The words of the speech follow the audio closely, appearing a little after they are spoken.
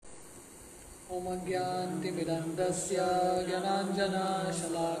अज्ञानतिमिरन्दस्य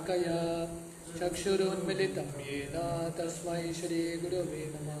ज्ञानाञ्जनशलाकया चक्षुरुन्मिलितं येन तस्मै श्रीगुरवे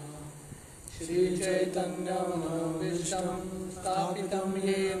नमः। श्रीचैतन्यमनोभीष्टं स्थापितं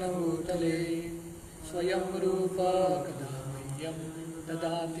येन भूतले स्वयं रूपा कदा मह्यं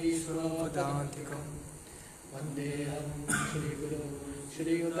ददाति स्वपदान्तिकं। वन्देऽहं श्रीगुरो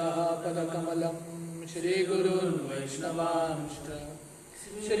श्रीयुतः पदकमलं श्रीगुरुन् वैष्णवांश्च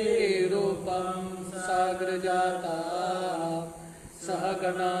श्रीरूपं साग्रजाता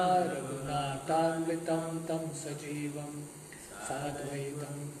सहगणा रघुनाथान्वितं तं सजीवं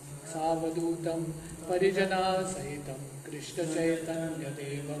साद्वैतं सावधूतं परिजनसहितं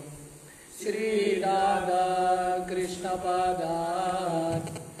कृष्णचैतन्यदेवं श्रीराधा कृष्णपादान्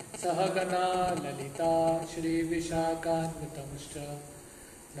सहगणा ललिता श्रीविशाखान्वितंश्च।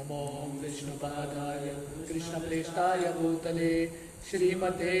 नमो विष्णुपादाय कृष्णप्रेष्ठाय भूतले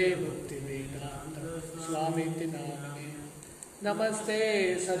श्रीमते भक्तिवेदान्त स्वामिति नामिने। नमस्ते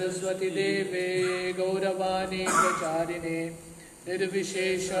सरस्वती देवे गौरवाणी प्रचारिणे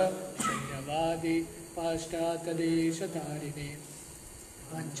निर्विशेष शून्यवादी पाश्चात्यदेशधारिणे।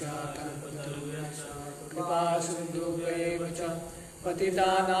 वञ्चाकल्पतरुभ्यश्च कृपा सिन्धुभ्यैव च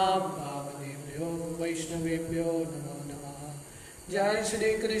पतितानां पावनेभ्यो वैष्णवेभ्यो नमो नमः। जय श्री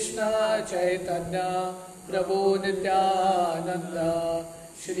कृष्ण चैतन्य प्रभु नित्यानंद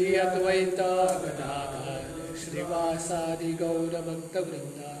श्री अद्वैत गदाधर श्रीवासादि गौर भक्त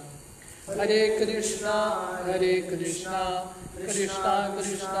वृंद। हरे कृष्णा कृष्णा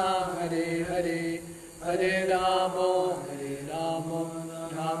कृष्णा हरे हरे हरे राम राम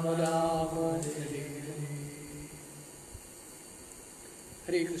राम हरे हरे।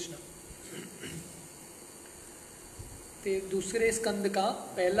 हरे कृष्ण। ते दूसरे स्कंद का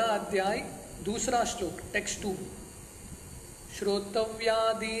पहला अध्याय दूसरा श्लोक टेक्स्ट 2।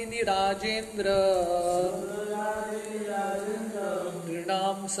 श्रोतव्यादीनि राजेंद्र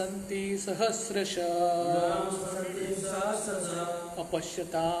नृणां सन्ति सहस्रश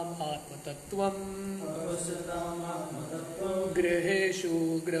अपश्यताम् आत्मतत्त्वं गृहेषु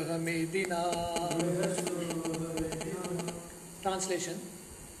गृहमेदिनाम्। Translation: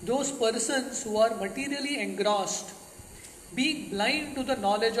 Those persons who are materially engrossed, being blind to the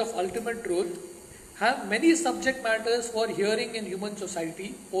knowledge of ultimate truth, have many subject matters for hearing in human society,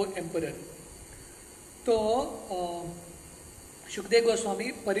 O Emperor. तो शुकदेव गोस्वामी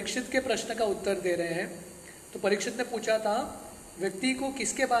परीक्षित के प्रश्न का उत्तर दे रहे हैं। तो परीक्षित ने पूछा था व्यक्ति को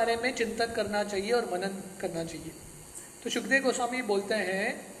किसके बारे में चिंतन करना चाहिए और मनन करना चाहिए। तो शुकदेव गोस्वामी बोलते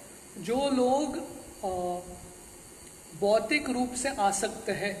हैं जो लोग भौतिक रूप से आसक्त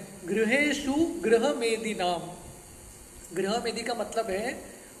है, गृहेषु गृहमेदि नाम। गृहमेदि का मतलब है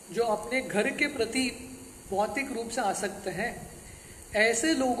जो अपने घर के प्रति भौतिक रूप से आसक्त हैं,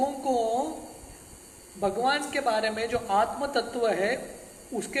 ऐसे लोगों को भगवान के बारे में जो आत्म तत्व है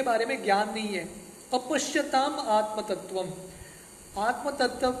उसके बारे में ज्ञान नहीं है। अपश्यताम आत्म तत्वम, आत्म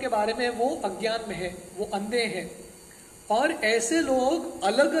तत्व के बारे में वो अज्ञान में है, वो अंधे हैं। और ऐसे लोग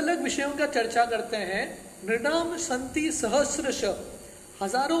अलग अलग विषयों का चर्चा करते हैं। नृणाम संति सहस्रश,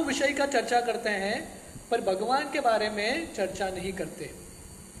 हजारों विषय का चर्चा करते हैं पर भगवान के बारे में चर्चा नहीं करते।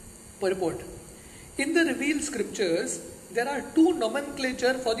 Purport: In the revealed scriptures there are two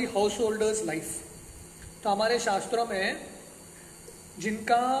nomenclature for the householder's life. तो हमारे शास्त्रों में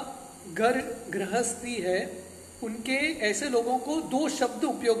जिनका घर गृहस्थी है उनके ऐसे लोगों को दो शब्द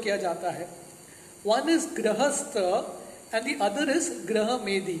उपयोग किया जाता है। One is गृहस्थ and the other is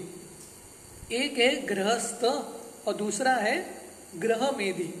गृहमेदी। एक है गृहस्थ और दूसरा है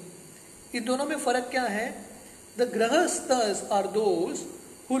गृहमेदी। इन दोनों में फर्क क्या है? The grahasthas are those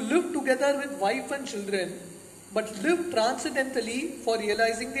who live together with wife and children but live transcendentally for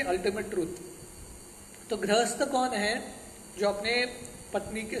realizing the ultimate truth. तो गृहस्थ कौन है? जो अपने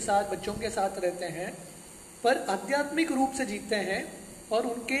पत्नी के साथ बच्चों के साथ रहते हैं पर आध्यात्मिक रूप से जीते हैं और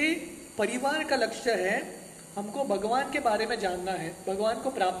उनके परिवार का लक्ष्य है हमको भगवान के बारे में जानना है, भगवान को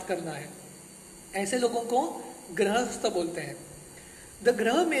प्राप्त करना है। ऐसे लोगों को गृहस्थ बोलते हैं। The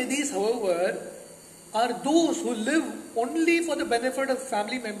Grahmedis, however, are those who live only for the benefit of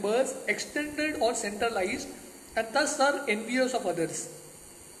family members, extended or centralized, and thus are envious of others.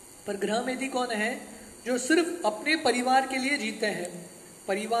 पर गृहमेदी कौन है? जो सिर्फ अपने परिवार के लिए जीते हैं,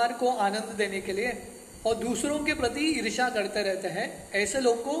 परिवार को आनंद देने के लिए और दूसरों के प्रति ईर्ष्या करते रहते हैं। ऐसे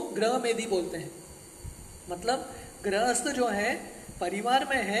लोग को गृहमेदी बोलते हैं। मतलब गृहस्थ जो है परिवार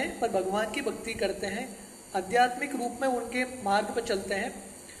में है पर भगवान की भक्ति करते हैं, आध्यात्मिक रूप में उनके मार्ग पर चलते हैं।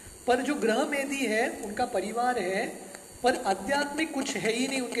 पर जो गृहमेदी है उनका परिवार है पर आध्यात्मिक कुछ है ही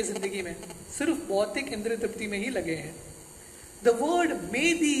नहीं उनके जिंदगी में, सिर्फ भौतिक इंद्रिय तृप्ति में ही लगे हैं। The word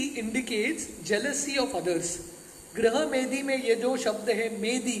Medi indicates jealousy of others. ग्रह मेदी में ये जो शब्द है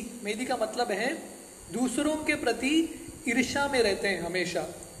मेदी, मेदी का मतलब है दूसरों के प्रति ईर्ष्या में रहते हैं हमेशा।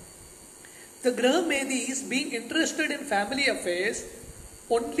 द ग्रह मेदीज being interested in family affairs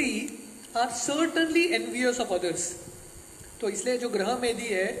only are certainly envious of others. तो इसलिए जो ग्रह मेदी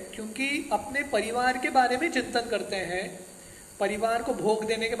है, क्योंकि अपने परिवार के बारे में चिंतन करते हैं, परिवार को भोग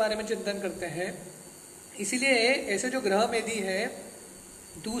देने के बारे में चिंतन करते हैं, इसीलिए ऐसे जो ग्रह मेदी है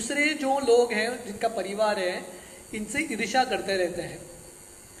दूसरे जो लोग हैं जिनका परिवार है इनसे ईर्ष्या करते रहते हैं।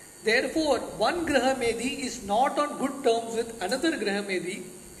 Therefore, one Graha Medi is not on good terms with another Graha Medi.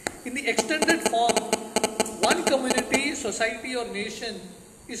 In the extended form, one community, society or nation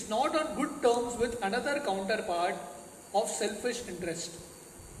is not on good terms with another counterpart of selfish interest.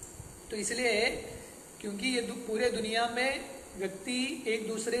 तो इसलिए क्योंकि ये पूरे दुनिया में व्यक्ति एक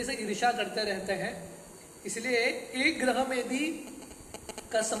दूसरे से ईर्ष्या करते रहते हैं, इसलिए एक ग्रह मेदी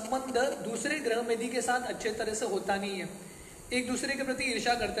का संबंध दूसरे ग्रह मेदी के साथ अच्छे तरह से होता नहीं है, एक दूसरे के प्रति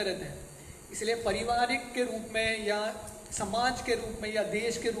ईर्ष्या करते रहते हैं। इसलिए पारिवारिक के रूप में या समाज के रूप में या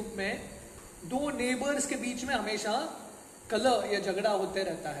देश के रूप में दो नेबर्स के बीच में हमेशा कलह या झगड़ा होते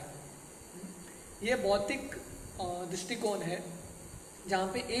रहता है। ये भौतिक दृष्टिकोण है जहाँ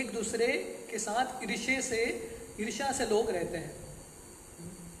पे एक दूसरे के साथ ईर्ष्या से लोग रहते हैं।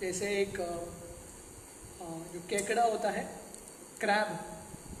 जैसे एक जो केकड़ा होता है, क्रैब,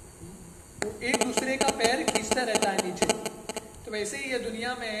 वो एक दूसरे का पैर खींचता रहता है नीचे, तो वैसे ही ये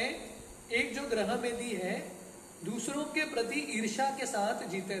दुनिया में एक जो ग्रह मेदी है दूसरों के प्रति ईर्ष्या के साथ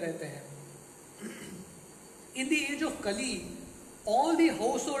जीते रहते हैं। In the age of Kali all the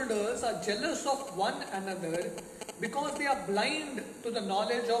householders are jealous of one another because they are blind to the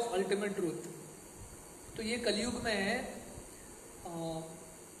knowledge of ultimate truth. तो ये कलयुग में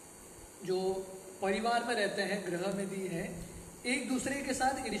जो परिवार में रहते हैं ग्रह मेदी है एक दूसरे के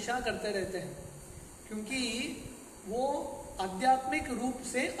साथ ईर्ष्या करते रहते हैं, क्योंकि वो आध्यात्मिक रूप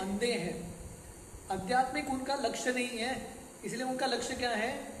से अंधे हैं। आध्यात्मिक उनका लक्ष्य नहीं है, इसलिए उनका लक्ष्य क्या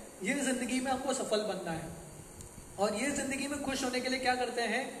है, ये जिंदगी में हमको सफल बनना है, और ये जिंदगी में खुश होने के लिए क्या करते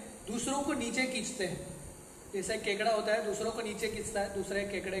हैं, दूसरों को नीचे खींचते हैं। जैसे केकड़ा होता है दूसरों को नीचे खींचता है, दूसरे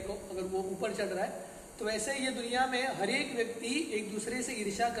केकड़े को अगर वो ऊपर चढ़ रहा है, तो वैसे ये दुनिया में हर एक व्यक्ति एक दूसरे से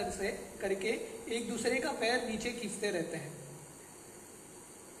ईर्ष्या करके एक दूसरे का पैर नीचे खींचते रहते हैं।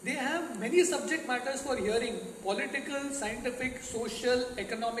 They have many subject matters for hearing, political, scientific, social,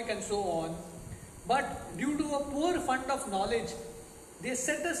 economic and so on. But due to a poor fund of knowledge, they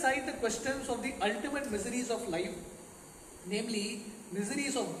set aside the questions of the ultimate miseries of life, namely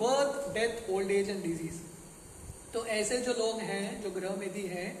miseries of birth, death, old age and disease. तो ऐसे जो लोग हैं, जो ग्रह मेदी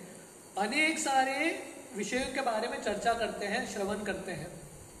हैं, अनेक सारे विषयों के बारे में चर्चा करते हैं, श्रवण करते हैं,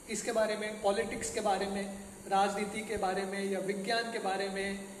 इसके बारे में, पॉलिटिक्स के बारे में, राजनीति के बारे में, या विज्ञान के बारे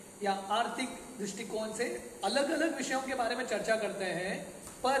में, या आर्थिक दृष्टिकोण से अलग अलग विषयों के बारे में चर्चा करते हैं।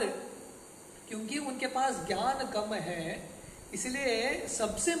 पर क्योंकि उनके पास ज्ञान कम है, इसलिए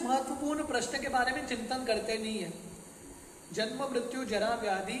सबसे महत्वपूर्ण प्रश्न के बारे में चिंतन करते नहीं है। जन्म, मृत्यु, जरा,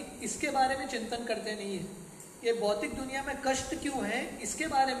 व्याधि, इसके बारे में चिंतन करते नहीं है। ये भौतिक दुनिया में कष्ट क्यों है, इसके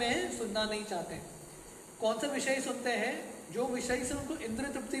बारे में सुनना नहीं चाहते। कौन सा विषय सुनते हैं, जो विषय से उनको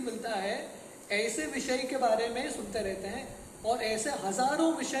इंद्र तृप्ति मिलता है, ऐसे विषय के बारे में सुनते रहते हैं, और ऐसे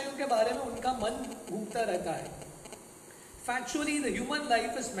हजारों विषयों के बारे में उनका मन घूमता रहता है। Factually, the human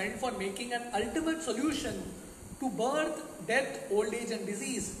life is meant for making an ultimate solution to birth, death, old age and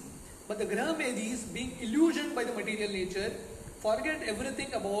disease. But the Graha Medis, being illusioned by the material nature, forget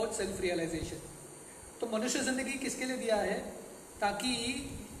everything about self-realization. तो मनुष्य जिंदगी किसके लिए दिया है, ताकि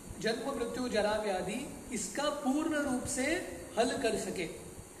जन्म, मृत्यु, जरा, व्याधि इसका पूर्ण रूप से हल कर सके,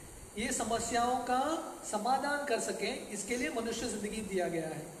 ये समस्याओं का समाधान कर सके, इसके लिए मनुष्य जिंदगी दिया गया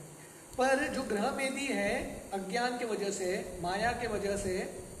है। पर जो ग्रह मेदी है, अज्ञान के वजह से, माया के वजह से,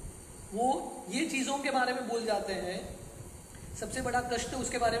 वो ये चीज़ों के बारे में भूल जाते हैं, सबसे बड़ा कष्ट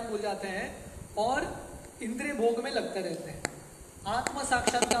उसके बारे में भूल जाते हैं, और इंद्रिय भोग में लगते रहते हैं, आत्म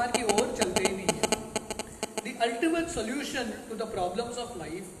साक्षात्कार की ओर चलते ही नहीं है। The ultimate solution to the problems of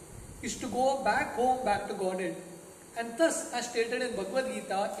life is to go back home, back to Godhead. And thus, as stated in Bhagavad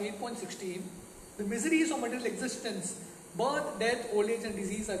Gita 8.16, the miseries of material existence, birth, death, old age and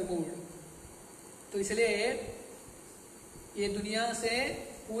disease are removed. तो इसलिए ये दुनिया से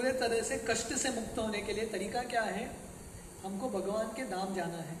पूरे तरह से कष्ट से मुक्त होने के लिए तरीका क्या है, हमको भगवान के धाम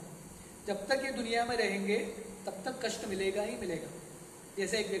जाना है। जब तक ये दुनिया में रहेंगे तब तक कष्ट मिलेगा ही मिलेगा।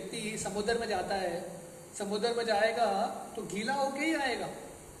 जैसे एक व्यक्ति समुद्र में जाता है, समुद्र में जाएगा तो गीला होके ही आएगा।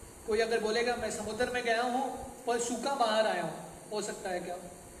 कोई अगर बोलेगा मैं समुद्र में गया हूँ पर सूखा बाहर आया हूँ, हो सकता है क्या?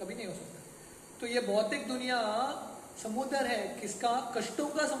 कभी नहीं हो सकता। तो ये भौतिक दुनिया समुद्र है किसका? कष्टों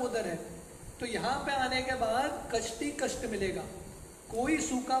का समुद्र है। तो यहाँ पे आने के बाद कष्ट ही कष्ट मिलेगा, कोई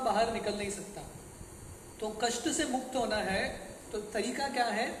सूखा बाहर निकल नहीं सकता। तो कष्ट से मुक्त होना है तो तरीका क्या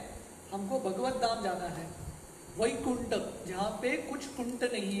है? हमको भगवत धाम जाना है, वैकुंठ, जहाँ पे कुछ कुंठ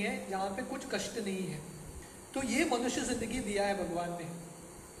नहीं है, जहाँ पे कुछ कष्ट नहीं है। तो ये मनुष्य जिंदगी दिया है भगवान ने।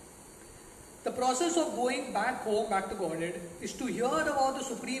 The process of going back home, back to Godhead, is to hear about the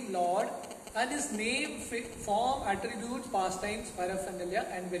Supreme Lord and His name, form, attributes, pastimes, paraphernalia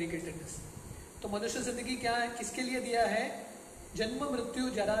and variegatedness. तो मनुष्य जिंदगी क्या है, किसके लिए दिया है? जन्म मृत्यु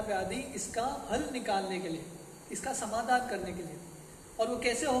जरा व्याधि, इसका हल निकालने के लिए, इसका समाधान करने के लिए। और वो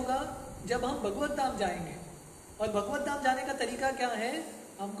कैसे होगा? जब हम भगवत धाम जाएंगे। और भगवत धाम जाने का तरीका क्या है?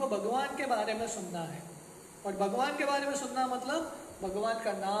 हमको भगवान के बारे में सुनना है। और भगवान के बारे में सुनना मतलब भगवान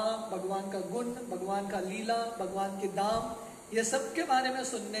का नाम, भगवान का गुण, भगवान का लीला, भगवान के धाम, ये सब के बारे में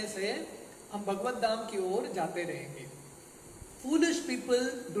सुनने से हम भगवत धाम की ओर जाते रहेंगे। Foolish people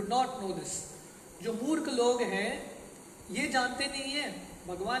do not know this. जो मूर्ख लोग हैं ये जानते नहीं है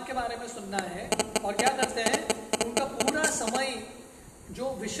भगवान के बारे में सुनना है, और क्या करते हैं? उनका पूरा समय जो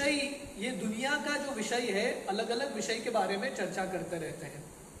विषय, ये दुनिया का जो विषय है, अलग अलग विषय के बारे में चर्चा करते रहते हैं।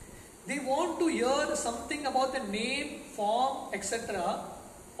 They want to hear something about the name, form, etc.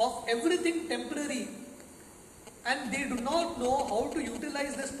 of everything temporary, and they do not know how to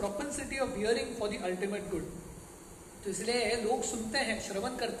utilize this propensity of hearing for the ultimate good. तो इसलिए लोग सुनते हैं,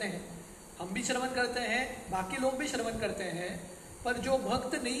 श्रवण करते हैं, हम भी श्रवण करते हैं, बाकी लोग भी श्रवण करते हैं, पर जो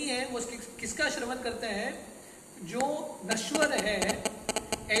भक्त नहीं है वो किसका श्रवण करते हैं? जो नश्वर है,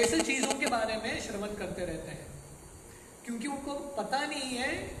 ऐसे चीजों के बारे में श्रवण करते रहते हैं, क्योंकि उनको पता नहीं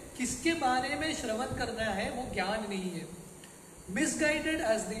है किसके बारे में श्रवण करना है, वो ज्ञान नहीं है। Misguided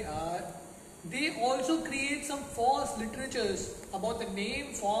as they are, they also create some false literatures about the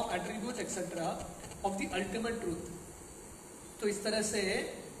name, form, attributes, etc. of the ultimate truth. तो इस तरह से,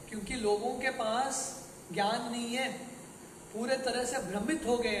 क्योंकि लोगों के पास ज्ञान नहीं है, पूरे तरह से भ्रमित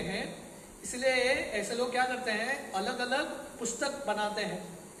हो गए हैं, इसलिए ऐसे लोग क्या करते हैं? अलग अलग पुस्तक बनाते हैं,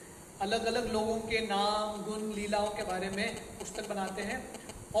 अलग अलग लोगों के नाम, गुण, लीलाओं के बारे में पुस्तक बनाते हैं,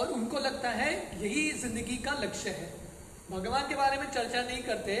 और उनको लगता है यही जिंदगी का लक्ष्य है। भगवान के बारे में चर्चा नहीं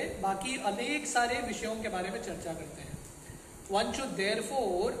करते, बाकी अनेक सारे विषयों के बारे में चर्चा करते हैं। One should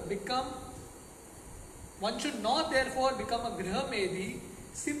not therefore become a Grihamedi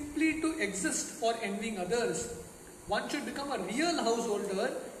simply to exist for envying others. One should become a real householder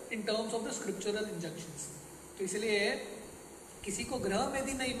in terms of the scriptural injunctions. तो इसलिए किसी को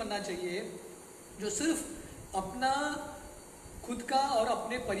गृहमेदी नहीं बनना चाहिए जो सिर्फ अपना खुद का और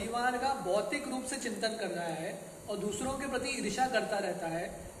अपने परिवार का भौतिक रूप से चिंतन कर रहा है और दूसरों के प्रति ईर्ष्या करता रहता है।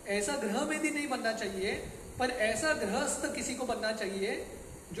 ऐसा गृहमेदी नहीं बनना चाहिए, पर ऐसा गृहस्थ किसी को बनना चाहिए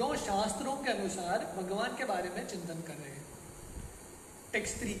जो शास्त्रों के अनुसार भगवान के बारे में चिंतन कर रहे हैं।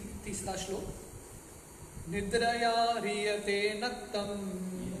 टेक्स्ट 3, तीसरा श्लोक। निद्रया ह्रियते नक्तम्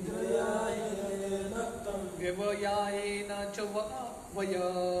व्यवयायेन च वय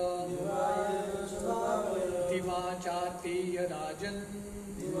दिवाचातेय राजन्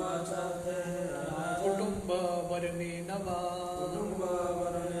कुटुंब वर्णेन वा।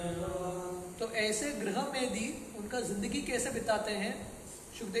 तो ऐसे गृहमेदी उनका जिंदगी कैसे बिताते हैं,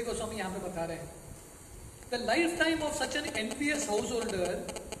 सुखदेव गोस्वामी यहाँ पे बता रहे हैं। The lifetime of such an envious householder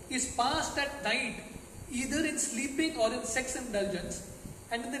is passed at night either in sleeping or in sex indulgence,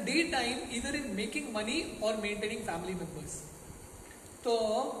 and in the daytime either in making money or maintaining family members. तो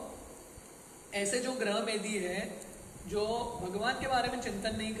ऐसे जो गृहमेदी है, जो भगवान के बारे में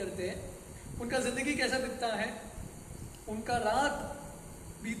चिंतन नहीं करते, उनका जिंदगी कैसा बीतता है? उनका रात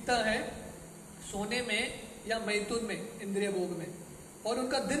बीतता है सोने में या मैथुन में, इंद्रिय भोग में, और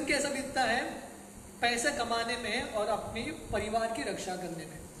उनका दिन कैसा बीतता है? पैसे कमाने में और अपनी परिवार की रक्षा करने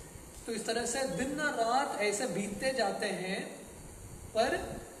में। तो इस तरह से दिन रात ऐसे बीतते जाते हैं, पर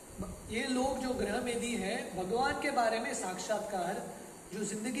ये लोग जो गृहमेदी है, भगवान के बारे में साक्षात्कार, जो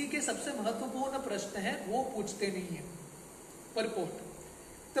जिंदगी के सबसे महत्वपूर्ण प्रश्न है, वो पूछते नहीं है। Purport: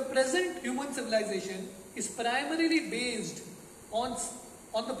 The present human civilization is primarily based on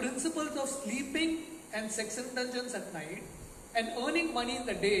the principles of sleeping and sex indulgence at night, and earning money in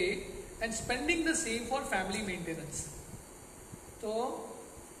the day and spending the same for family maintenance. तो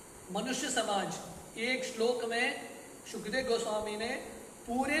मनुष्य समाज, एक श्लोक में सुखदेव गोस्वामी ने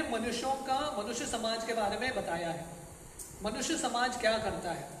पूरे मनुष्यों का, मनुष्य समाज के बारे में बताया है। मनुष्य समाज क्या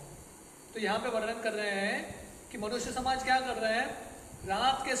करता है? तो यहाँ पे वर्णन कर रहे हैं कि मनुष्य समाज क्या कर रहा है?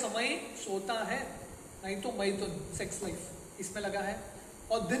 रात के समय सोता है, नहीं तो मैथुन, सेक्स लाइफ इसमें लगा है,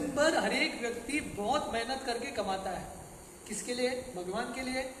 और दिन भर हर एक व्यक्ति बहुत मेहनत करके कमाता है। किसके लिए? भगवान के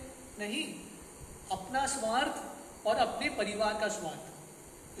लिए नहीं, अपना स्वार्थ और अपने परिवार का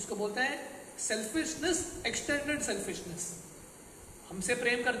स्वार्थ। इसको बोलते हैं सेल्फिशनेस, एक्सटेंडेड सेल्फिशनेस। हमसे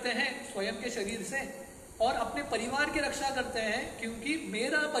प्रेम करते हैं स्वयं के शरीर से और अपने परिवार की रक्षा करते हैं क्योंकि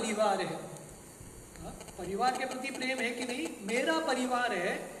मेरा परिवार है। परिवार के प्रति प्रेम है कि नहीं? मेरा परिवार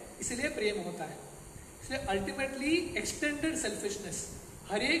है इसलिए प्रेम होता है। इसलिए अल्टीमेटली एक्सटेंडेड सेल्फिशनेस।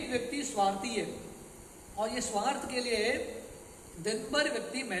 हर एक व्यक्ति स्वार्थी है और ये स्वार्थ के लिए दिन भर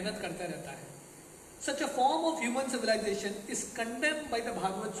व्यक्ति मेहनत करता रहता है। Such a form of human civilization is condemned by the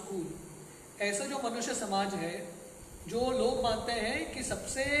Bhagavat school. ऐसा जो मनुष्य समाज है, जो लोग मानते हैं कि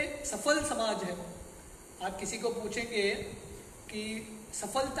सबसे सफल समाज है। आप किसी को पूछेंगे कि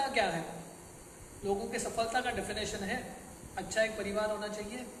सफलता क्या है, लोगों के सफलता का डेफिनेशन है अच्छा एक परिवार होना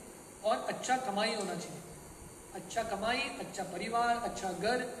चाहिए और अच्छा कमाई होना चाहिए। अच्छा कमाई, अच्छा परिवार, अच्छा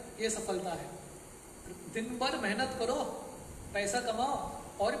घर, ये सफलता है। दिन भर मेहनत करो, पैसा कमाओ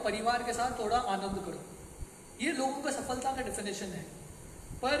और परिवार के साथ थोड़ा आनंद करो, ये लोगों का सफलता का डेफिनेशन है।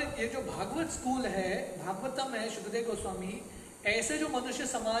 पर ये जो भागवत स्कूल है, भागवतम है, शुकदेव गोस्वामी, ऐसे जो मनुष्य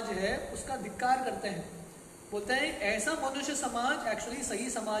समाज है उसका धिक्कार करते हैं। बोलते हैं ऐसा मनुष्य समाज एक्चुअली सही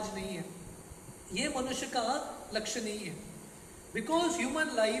समाज नहीं है, ये मनुष्य का लक्ष्य नहीं है। Because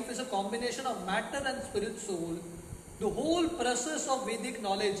human life is a combination of matter and spirit soul, the whole process of Vedic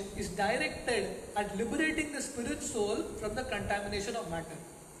knowledge is directed at liberating the spirit soul from the contamination of matter.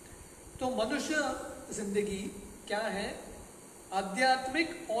 तो मनुष्य जिंदगी क्या है?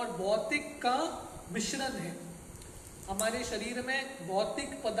 आध्यात्मिक और भौतिक का मिश्रण है। हमारे शरीर में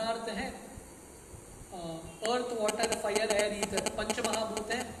भौतिक पदार्थ हैं, अर्थ, वाटर, फायर, एयर, ईथर, पंच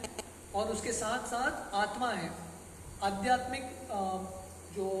महाभूत हैं, और उसके साथ साथ आत्मा है, आध्यात्मिक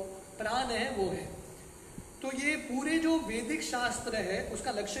जो प्राण है वो है। तो ये पूरे जो वैदिक शास्त्र है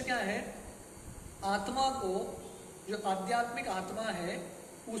उसका लक्ष्य क्या है? आत्मा को, जो आध्यात्मिक आत्मा है,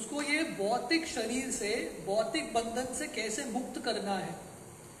 उसको ये भौतिक शरीर से, भौतिक बंधन से कैसे मुक्त करना है,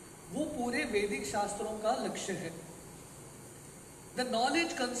 वो पूरे वैदिक शास्त्रों का लक्ष्य है। The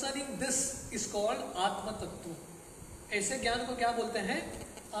knowledge concerning this is called आत्म तत्व। ऐसे ज्ञान को क्या बोलते हैं?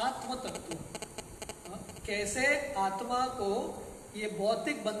 आत्म तत्व। कैसे आत्मा को ये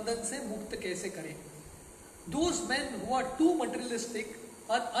भौतिक बंधन से मुक्त कैसे करें? Those men who are too materialistic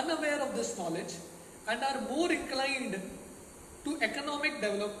are unaware of this knowledge and are more inclined to economic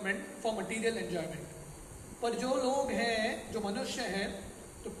development for material enjoyment. पर जो लोग हैं, जो मनुष्य हैं,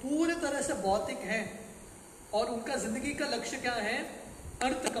 तो पूरे तरह से भौतिक हैं और उनका जिंदगी का लक्ष्य क्या है?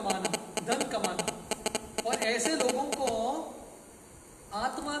 अर्थ कमाना, धन कमाना। और ऐसे लोगों को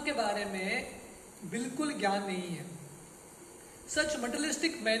आत्मा के बारे में बिल्कुल ज्ञान नहीं है। Such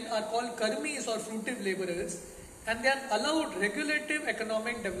materialistic men are called karmis or fruitive laborers, and they are allowed regulative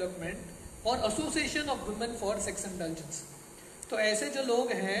economic development or association of women for sex indulgence. तो ऐसे जो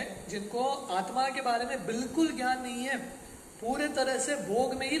लोग हैं जिनको आत्मा के बारे में बिल्कुल ज्ञान नहीं है, पूरे तरह से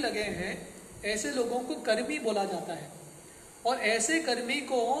भोग में ही लगे हैं, ऐसे लोगों को कर्मी बोला जाता है। और ऐसे कर्मी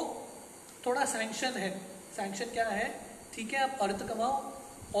को थोड़ा सैंक्शन है। सैंक्शन क्या है? ठीक है, आप अर्थ कमाओ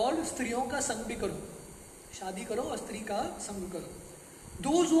और स्त्रियों का संग भी करो, शादी करो और स्त्री का संग करो।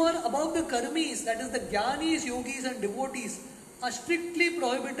 Those who are above the karmis, that is the jnanis, yogis and devotees, are strictly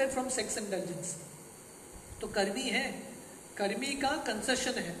prohibited from sex indulgence. तो कर्मी है, कर्मी का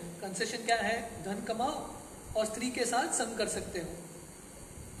कंसेशन है। कंसेशन क्या है? धन कमाओ और स्त्री के साथ संग कर सकते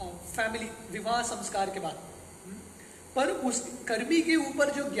हो, फैमिली, विवाह संस्कार के बाद। पर उस कर्मी के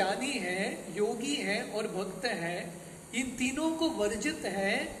ऊपर जो ज्ञानी है, योगी है और भक्त है, इन तीनों को वर्जित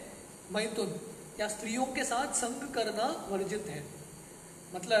है मैथुन, या स्त्रियों के साथ संग करना वर्जित है।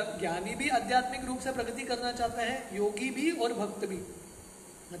 मतलब ज्ञानी भी आध्यात्मिक रूप से प्रगति करना चाहता है, योगी भी और भक्त भी।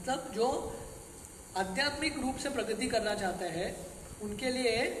 मतलब जो आध्यात्मिक रूप से प्रगति करना चाहता है उनके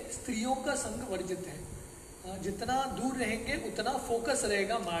लिए स्त्रियों का संग वर्जित है। जितना दूर रहेंगे उतना फोकस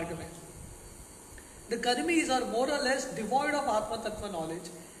रहेगा मार्ग में। The karmis are more or less devoid of Atma Tattva knowledge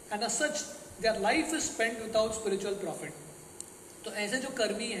and as such their life is spent without spiritual profit. तो ऐसे जो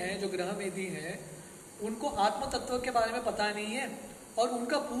कर्मी हैं, जो ग्रहमेधी हैं, उनको आत्म तत्व के बारे में पता नहीं है और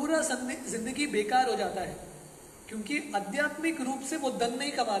उनका पूरा जिंदगी बेकार हो जाता है, क्योंकि आध्यात्मिक रूप से वो धन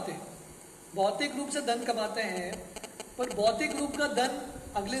नहीं कमाते, भौतिक रूप से धन कमाते हैं। पर भौतिक रूप का धन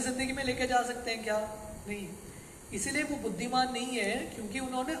अगले जिंदगी में लेके जा सकते हैं क्या? नहीं। इसीलिए वो बुद्धिमान नहीं है, क्योंकि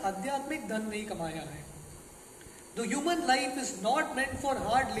उन्होंने आध्यात्मिक धन नहीं कमाया है। The human life is not meant for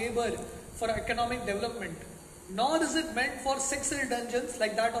hard labor for economic development, nor is it meant for sex indulgence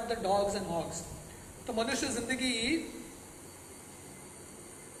like that of the dogs and hogs. तो मनुष्य जिंदगी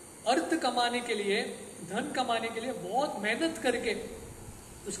अर्थ कमाने के लिए, धन कमाने के लिए बहुत मेहनत करके,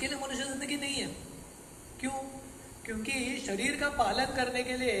 उसके लिए मनुष्य जिंदगी नहीं है। क्यों? क्योंकि शरीर का पालन करने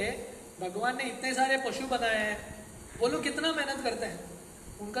के लिए भगवान ने इतने सारे पशु बनाए हैं, वो लोग कितना मेहनत करते हैं,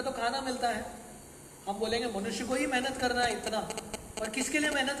 उनका तो खाना मिलता है। हम बोलेंगे मनुष्य को ही मेहनत करना है इतना, और किसके लिए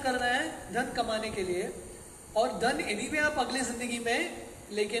मेहनत करना है? धन कमाने के लिए। और धन एनीवे आप अगली जिंदगी में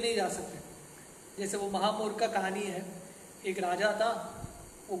लेके नहीं जा सकते। जैसे वो महामूर्ख का कहानी है, एक राजा था,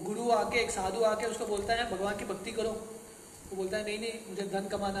 वो गुरु आके, एक साधु आके उसको बोलता है भगवान की भक्ति करो। वो बोलता है नहीं नहीं, मुझे धन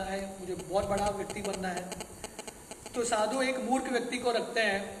कमाना है, मुझे बहुत बड़ा व्यक्ति बनना है। तो साधु एक मूर्ख व्यक्ति को रखते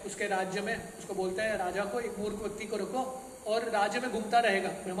हैं उसके राज्य में, उसको बोलते हैं राजा को एक मूर्ख व्यक्ति को रखो और राज्य में घूमता रहेगा,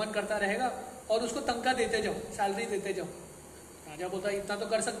 भ्रमण करता रहेगा और उसको तनख्वाह देते जाओ, सैलरी देते जाओ। राजा बोलता है इतना तो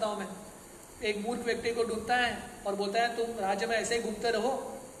कर सकता हूँ मैं। एक मूर्ख व्यक्ति को ढूंढता है और बोलता है तुम राज्य में ऐसे ही घूमते रहो,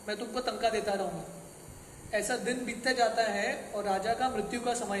 मैं तुमको तनख्वाह देता रहूंगा। ऐसा दिन बीतते जाता है और राजा का मृत्यु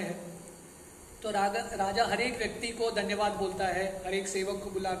का समय है। तो राजा हर एक व्यक्ति को धन्यवाद बोलता है, हर एक सेवक को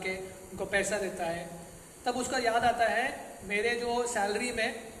बुला के उनको पैसा देता है। तब उसका याद आता है मेरे जो सैलरी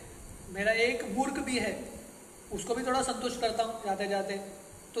में मेरा एक मूर्ख भी है, उसको भी थोड़ा संतुष्ट करता हूँ जाते जाते।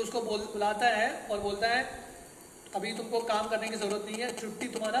 तो उसको बुलाता है और बोलता है अभी तुमको काम करने की जरूरत नहीं है, छुट्टी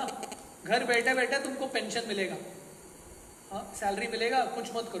तुम्हारा, घर बैठे बैठे तुमको पेंशन मिलेगा, हाँ सैलरी मिलेगा,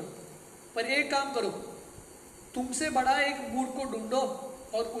 कुछ मत करो। पर एक काम करो, तुमसे बड़ा एक मूर्ख को ढूंढो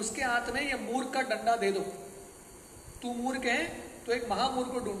और उसके हाथ में ये मूर्ख का डंडा दे दो। तू मूर्ख है तो एक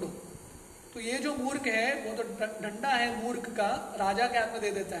महामूर्ख को ढूंढो। तो ये जो मूर्ख है वो तो डंडा है मूर्ख का, राजा के हाथ में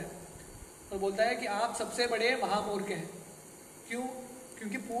दे देता है और बोलता है कि आप सबसे बड़े महामूर्ख हैं। क्यों?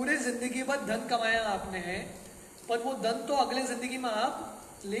 क्योंकि पूरे जिंदगी भर धन कमाया आपने है, पर वो धन तो अगले जिंदगी में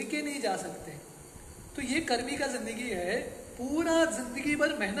आप लेके नहीं जा सकते। तो ये कर्मी का जिंदगी है, पूरा जिंदगी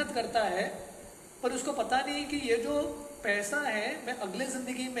भर मेहनत करता है पर उसको पता नहीं कि ये जो पैसा है मैं अगले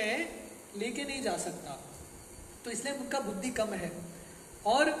जिंदगी में लेके नहीं जा सकता। तो इसलिए उनका बुद्धि कम है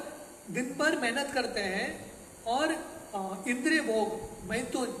और दिन भर मेहनत करते हैं और इंद्रिय भोग, मैं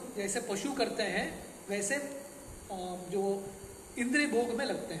तो जैसे पशु करते हैं वैसे जो इंद्रिय भोग में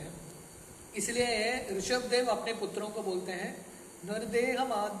लगते हैं। इसलिए ऋषभदेव अपने पुत्रों को बोलते हैं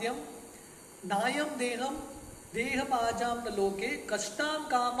नरदेहम आद्यम नायम देहम देहम आजाम न लोके कष्टाम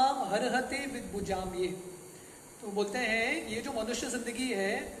कामाम हरहते विद्भुजाम। ये तो बोलते हैं ये जो मनुष्य जिंदगी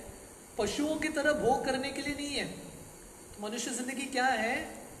है पशुओं की तरह भोग करने के लिए नहीं है। तो मनुष्य जिंदगी क्या है?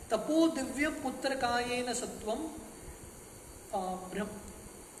 तपो दिव्यम पुत्र कायेन सत्वम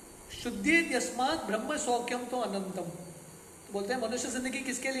शुद्धेत यस्मात् ब्रह्म सौख्यम तो अनंतम। तो बोलते हैं मनुष्य जिंदगी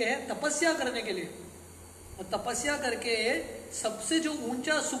किसके लिए है? तपस्या करने के लिए। और तपस्या करके सबसे जो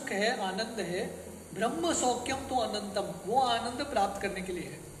ऊंचा सुख है, आनंद है, ब्रह्म सौख्यम तो अनंतम, वो आनंद प्राप्त करने के लिए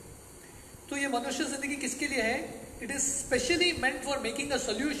है। तो ये मनुष्य जिंदगी किसके लिए है? It is specially meant for making a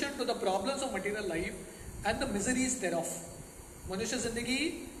solution to the problems of material life and the miseries thereof. मनुष्य जिंदगी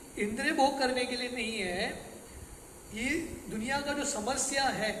इंद्रिय भोग करने के लिए नहीं है, ये दुनिया का जो समस्या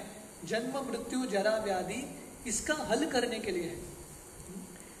है जन्म मृत्यु जरा व्याधि, इसका हल करने के लिए है।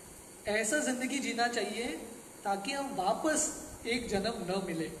 ऐसा जिंदगी जीना चाहिए ताकि हम वापस एक जन्म न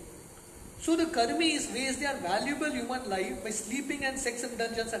मिले। So the karmis waste their valuable human life by sleeping and sex in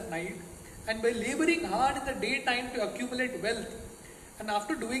dungeons at night and by laboring hard in the daytime to accumulate wealth, and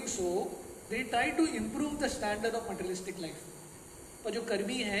after doing so they try to improve the standard of materialistic life। पर जो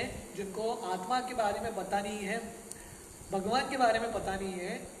कर्मी हैं जिनको आत्मा के बारे में पता नहीं है, भगवान के बारे में पता नहीं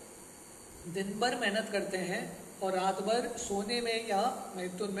है, दिन भर मेहनत करते हैं और रात भर सोने में या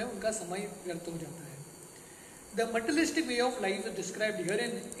मैथुन में उनका समय व्यर्थ हो जाता है। The materialistic way of life is described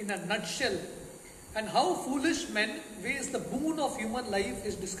herein in a nutshell, and how foolish men waste the boon of human life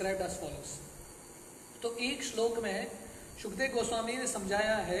is described as follows। तो एक श्लोक में सुखदेव गोस्वामी ने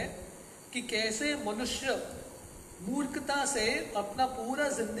समझाया है कि कैसे मनुष्य मूर्खता से अपना पूरा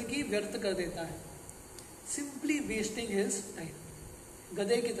जिंदगी व्यर्थ कर देता है, सिंपली वेस्टिंग हिज टाइम।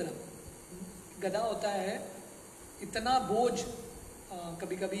 गधे की तरह, गधा होता है इतना बोझ,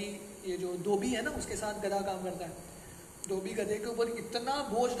 कभी कभी ये जो धोबी है ना उसके साथ गधा काम करता है, धोबी गधे के ऊपर इतना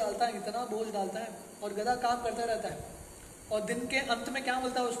बोझ डालता है, इतना बोझ डालता है और गधा काम करता रहता है। और दिन के अंत में क्या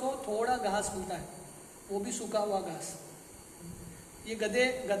मिलता है उसको? थोड़ा घास मिलता है, वो भी सूखा हुआ घास। ये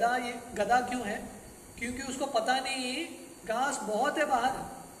गधा क्यों है? क्योंकि उसको पता नहीं घास बहुत है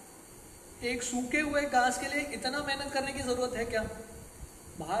बाहर। एक सूखे हुए घास के लिए इतना मेहनत करने की जरूरत है क्या?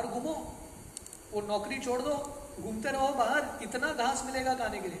 बाहर घूमो, वो नौकरी छोड़ दो, घूमते रहो बाहर, इतना घास मिलेगा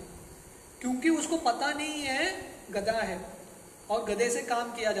खाने के लिए। क्योंकि उसको पता नहीं है गधा है और गधे से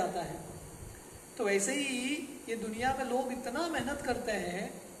काम किया जाता है। तो वैसे ही ये दुनिया में लोग इतना मेहनत करते हैं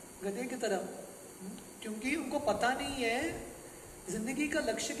गधे की तरह, क्योंकि उनको पता नहीं है जिंदगी का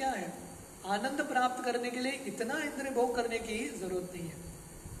लक्ष्य क्या है। आनंद प्राप्त करने के लिए इतना इंद्रिय भोग करने की जरूरत नहीं है।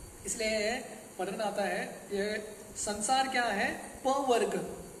 इसलिए वर्णन आता है ये संसार क्या है? पवर्ग,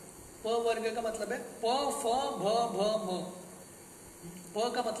 प वर्ग का मतलब है प फ भ भ म।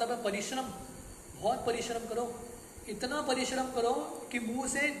 प का मतलब है परिश्रम, बहुत परिश्रम करो, इतना परिश्रम करो कि मुंह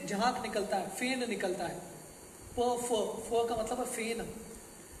से झाग निकलता है, फेन निकलता है। प फ का मतलब है फेन।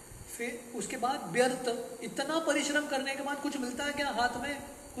 फिर उसके बाद व्यर्थ, इतना परिश्रम करने के बाद कुछ मिलता है क्या हाथ में?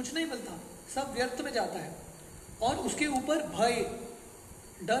 कुछ नहीं मिलता, सब व्यर्थ में जाता है। और उसके ऊपर भय,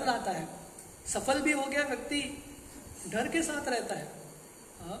 डर आता है। सफल भी हो गया व्यक्ति, डर के साथ रहता है।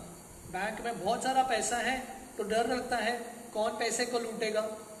 हाँ, बैंक में बहुत सारा पैसा है तो डर लगता है कौन पैसे को लूटेगा,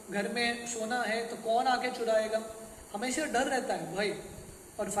 घर में सोना है तो कौन आके चुराएगा, हमेशा डर रहता है, भय।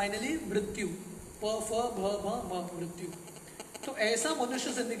 और फाइनली मृत्यु, प फ भ भ म, मृत्यु। तो ऐसा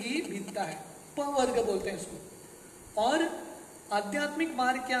मनुष्य जिंदगी बीतता है, प वर्ग बोलते हैं इसको। और आध्यात्मिक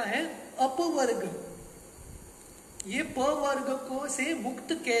मार्ग क्या है? अपवर्ग। ये प वर्ग को से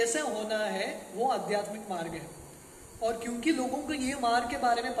मुक्त कैसे होना है, वो आध्यात्मिक मार्ग है। और क्योंकि लोगों को ये मार्ग के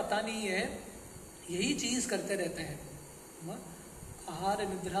बारे में पता नहीं है, यही चीज करते रहते हैं, आहार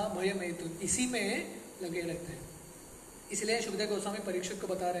निद्रा भय मैथुन, इसी में लगे रहते हैं। इसलिए सुखदेव गोस्वामी परीक्षित को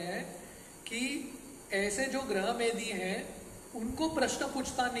बता रहे हैं कि ऐसे जो ग्रह मेदी हैं उनको प्रश्न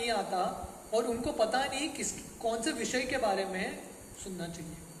पूछता नहीं आता और उनको पता नहीं किस कौन से विषय के बारे में सुनना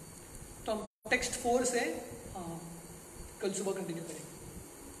चाहिए। तो हम टेक्स्ट 4 से कल सुबह कंटिन्यू करेंगे।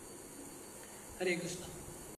 हरे कृष्णा।